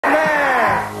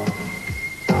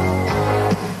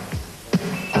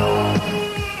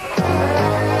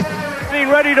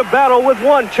ready to battle with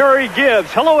one Terry Gibbs.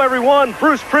 Hello, everyone.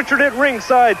 Bruce Pritchard at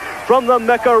ringside from the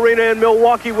Mecca Arena in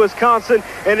Milwaukee, Wisconsin.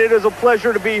 And it is a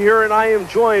pleasure to be here, and I am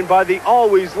joined by the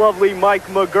always lovely Mike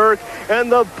McGurk and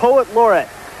the poet laureate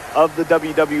of the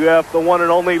WWF, the one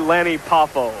and only Lanny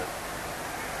Poffo.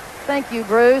 Thank you,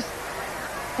 Bruce.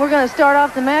 We're going to start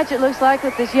off the match, it looks like,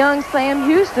 with this young Sam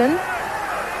Houston,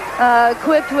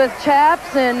 equipped with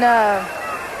chaps and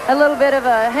a little bit of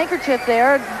a handkerchief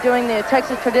there, doing the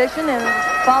Texas tradition and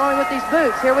following with these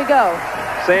boots. Here we go.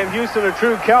 Sam Houston, a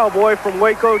true cowboy from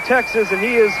Waco, Texas, and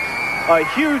he is a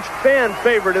huge fan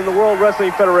favorite in the World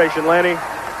Wrestling Federation, Lanny.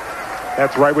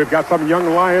 That's right. We've got some young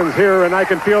lions here, and I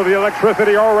can feel the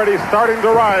electricity already starting to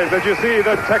rise as you see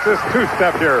the Texas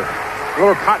two-step here. A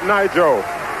little Cotton Eye Joe.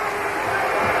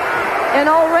 And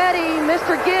already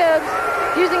Mr. Gibbs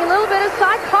using a little bit of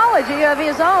psychology of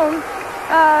his own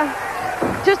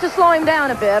just to slow him down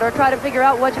a bit or try to figure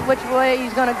out which way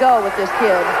he's going to go with this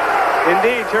kid.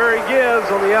 Indeed, Terry Gibbs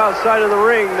on the outside of the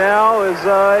ring now is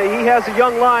he has a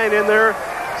young lion in there.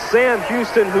 Sam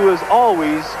Houston, who is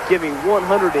always giving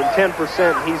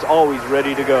 110%. He's always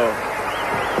ready to go.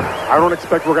 I don't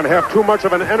expect we're going to have too much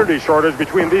of an energy shortage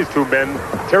between these two men.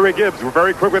 Terry Gibbs was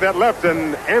very quick with that left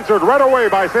and answered right away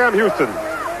by Sam Houston.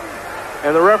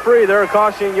 And the referee, they're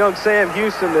cautioning young Sam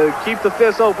Houston to keep the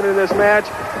fists open in this match.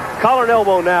 Collar and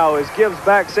elbow now as Gibbs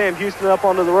backs Sam Houston up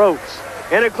onto the ropes.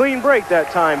 And a clean break that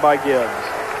time by Gibbs.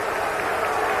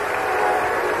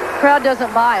 Crowd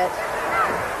doesn't buy it.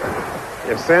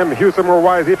 If Sam Houston were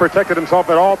wise, he protected himself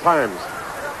at all times.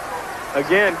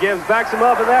 Again, Gibbs backs him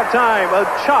up at that time. A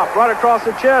chop right across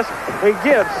the chest. And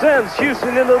Gibbs sends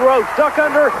Houston into the ropes. Duck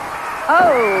under.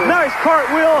 Oh. Nice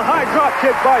cartwheel. High drop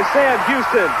kick by Sam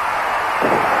Houston.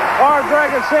 Our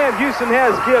Dragon Sam Houston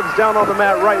has Gibbs down on the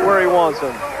mat right where he wants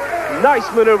him. Nice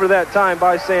maneuver that time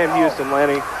by Sam Houston,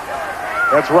 Lanny.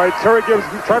 That's right. Terry Gibbs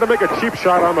tried to make a cheap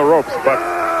shot on the ropes, but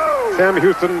Sam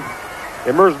Houston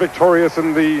emerged victorious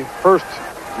in the first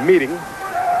meeting.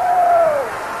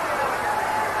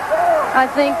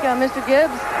 I think Mr.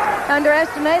 Gibbs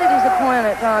underestimated his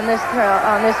opponent on this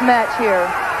match here.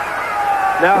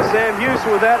 Now Sam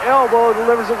Houston with that elbow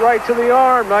delivers it right to the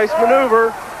arm. Nice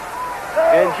maneuver.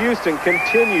 And Houston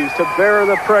continues to bear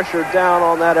the pressure down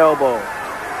on that elbow.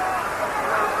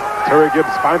 Terry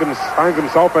Gibbs finds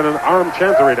himself in an arm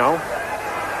chancery now.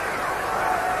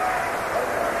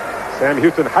 Sam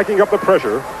Houston hiking up the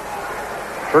pressure,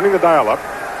 turning the dial up.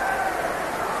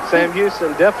 Sam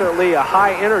Houston definitely a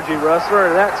high-energy wrestler,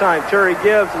 and that time Terry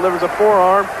Gibbs delivers a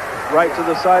forearm right to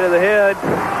the side of the head.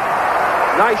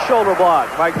 Nice shoulder block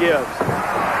by Gibbs.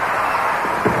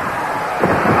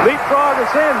 Leapfrog and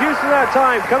Sam Houston that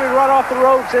time coming right off the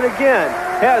ropes, and again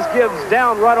has Gibbs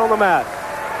down right on the mat.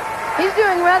 He's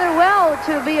doing rather well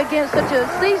to be against such a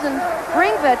seasoned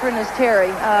ring veteran as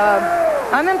Terry.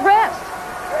 I'm impressed.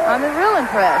 I'm real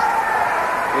impressed.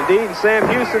 Indeed, Sam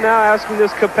Houston now asking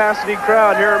this capacity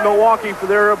crowd here in Milwaukee for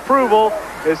their approval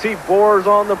as he bores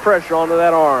on the pressure onto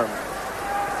that arm.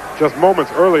 Just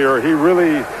moments earlier, he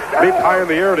really leaped high in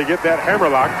the air to get that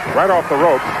hammerlock right off the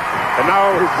ropes. And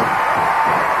now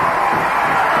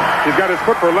he's got his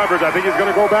foot for leverage. I think he's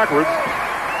going to go backwards.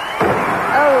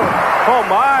 Oh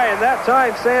my, and that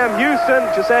time Sam Houston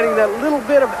just adding that little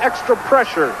bit of extra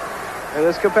pressure. And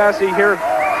this capacity here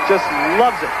just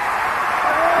loves it.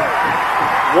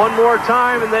 One more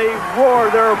time, and they roar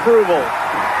their approval.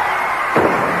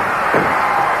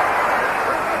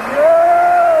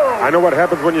 I know what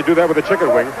happens when you do that with a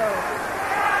chicken wing.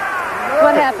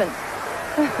 What happens?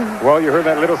 Well, you heard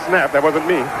that little snap. That wasn't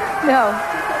me. No.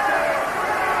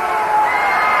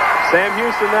 Sam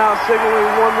Houston now signaling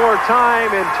one more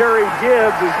time, and Terry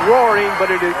Gibbs is roaring,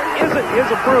 but it isn't his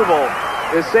approval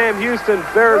as Sam Houston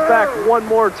bears back one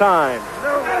more time.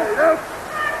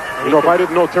 You know, if I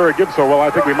didn't know Terry Gibbs so well, I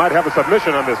think we might have a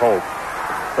submission on this hold.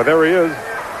 But there he is.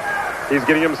 He's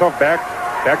getting himself back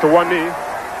to one knee.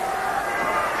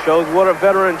 Shows what a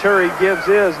veteran Terry Gibbs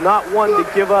is, not one to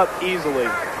give up easily.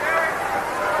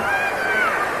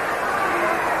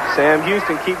 Sam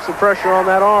Houston keeps the pressure on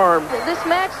that arm. This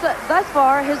match thus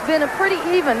far has been pretty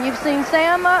even. You've seen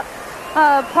Sam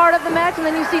part of the match, and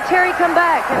then you see Terry come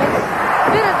back, and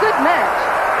it's been a good match.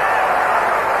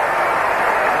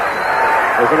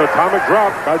 There's an atomic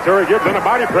drop by Terry Gibbs and a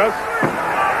body press.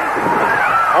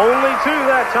 Only two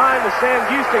that time as Sam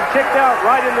Houston kicked out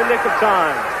right in the nick of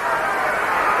time.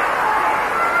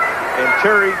 And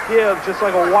Terry Gibbs, just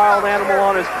like a wild animal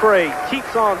on his prey,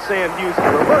 keeps on Sam Houston.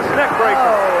 Reverse neck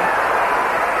breaker.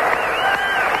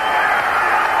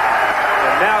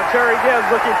 And now Terry Gibbs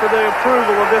looking for the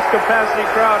approval of this capacity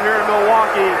crowd here in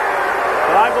Milwaukee.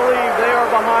 But I believe they are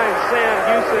behind Sam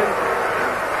Houston.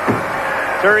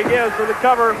 Terry Gibbs with the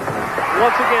cover.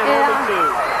 Once again, only two.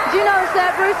 Did you notice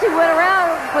that, Bruce? He went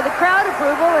around for the crowd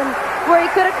approval and where he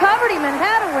could have covered him and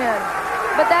had a win.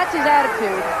 But that's his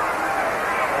attitude.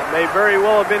 May very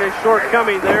well have been his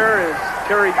shortcoming there as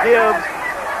Terry Gibbs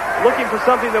looking for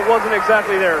something that wasn't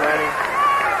exactly there, Randy.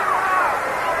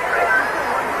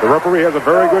 The referee has a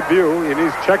very good view, and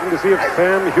he's checking to see if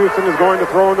Sam Houston is going to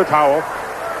throw in the towel.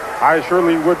 I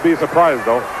surely would be surprised,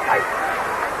 though.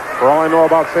 For all I know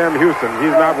about Sam Houston,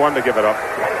 he's not one to give it up.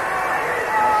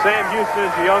 Sam Houston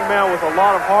is a young man with a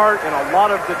lot of heart and a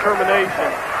lot of determination.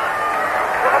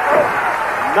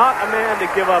 Not a man to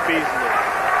give up easily.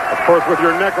 Of course, with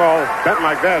your neck all bent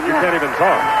like that, you can't even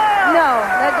talk. No,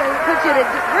 that puts you at a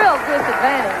real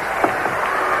disadvantage.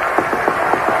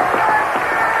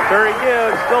 Terry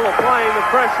Gibbs still applying the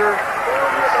pressure.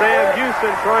 Sam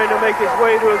Houston trying to make his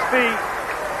way to his feet.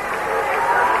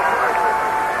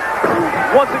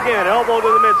 Once again, elbow to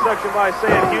the midsection by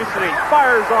Sam Houston. He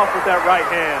fires off with that right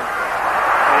hand.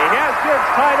 And he has Gibbs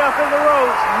tied up in the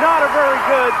ropes. Not a very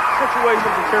good situation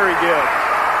for Terry Gibbs.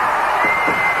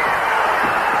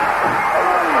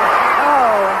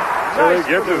 Terry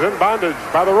Gibbs is in bondage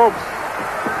by the ropes. Oh,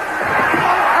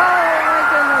 my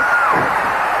goodness.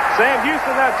 Sam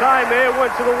Houston that time may have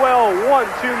went to the well one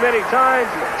too many times.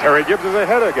 Terry Gibbs is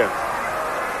ahead again.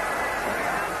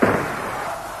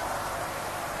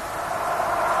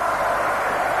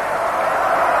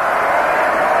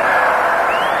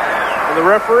 And the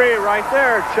referee right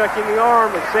there checking the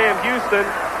arm of Sam Houston.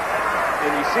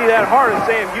 And you see that heart of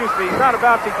Sam Houston. He's not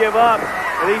about to give up.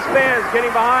 And these fans getting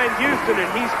behind Houston, and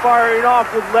he's firing off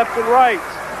with left and right.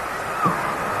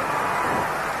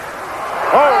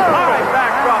 High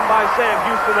backdrop by Sam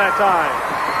Houston that time.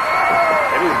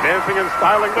 And he's dancing and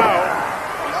styling now.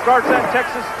 He starts that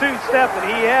Texas two-step, and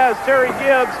he has Terry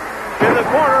Gibbs in the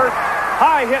corner.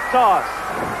 High hip toss.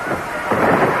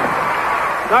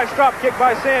 Nice drop kick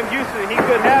by Sam Houston, and he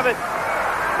could have it.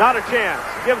 Not a chance.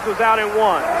 Gibbs was out in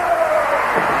one.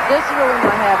 This is where we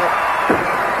might have it.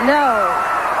 No.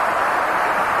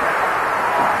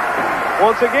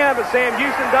 Once again, but Sam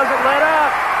Houston doesn't let up.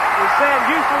 It's Sam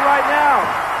Houston right now.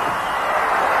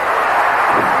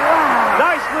 Wow.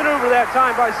 Nice maneuver that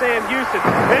time by Sam Houston.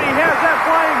 And he has that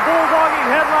flying bulldogging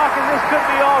headlock, and this could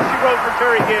be all she wrote for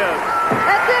Terry Gibbs.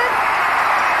 That's it.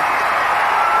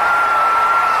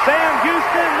 Sam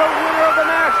Houston, the winner of the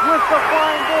match with the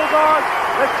flying bulldog.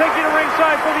 Let's take you to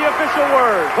ringside for the official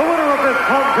word. The winner of this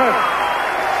contest,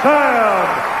 Sam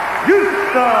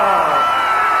Houston.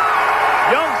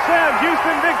 Young Sam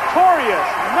Houston victorious.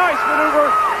 Nice maneuver.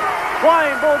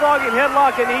 Flying bulldogging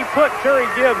headlock, and he put Terry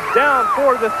Gibbs down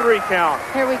for the 3 count.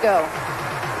 Here we go.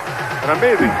 An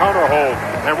amazing counter hold.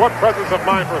 And what presence of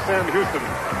mind for Sam Houston,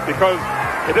 because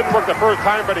it didn't work the first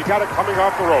time, but he got it coming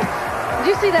off the ropes.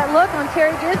 Did you see that look on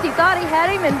Terry Gibbs? He thought he had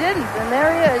him and didn't. And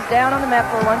there he is, down on the mat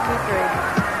for 1, 2,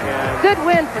 3. And Good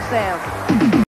win for Sam.